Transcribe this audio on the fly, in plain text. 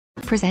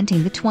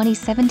Presenting the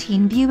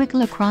 2017 Buick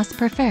LaCrosse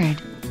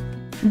Preferred.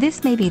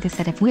 This may be the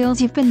set of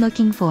wheels you've been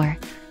looking for.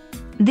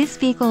 This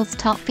vehicle's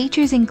top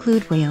features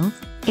include wheels,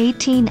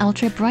 18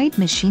 ultra-bright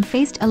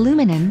machine-faced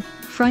aluminum,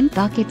 front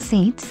bucket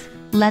seats,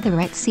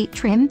 leatherette seat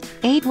trim,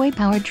 8-way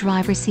power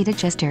driver seat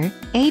adjuster,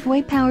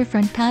 8-way power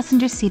front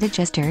passenger seat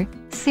adjuster,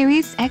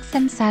 Sirius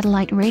XM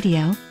satellite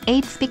radio,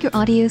 8-speaker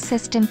audio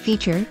system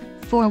feature,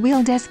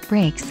 4-wheel disc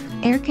brakes,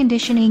 air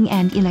conditioning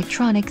and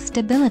electronic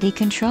stability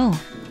control.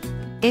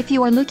 If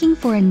you are looking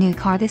for a new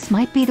car, this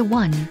might be the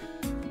one.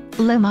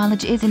 Low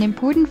mileage is an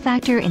important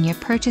factor in your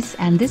purchase,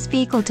 and this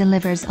vehicle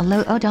delivers a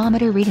low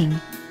odometer reading.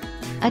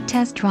 A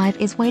test drive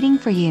is waiting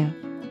for you.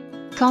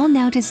 Call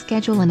now to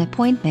schedule an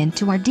appointment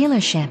to our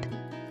dealership.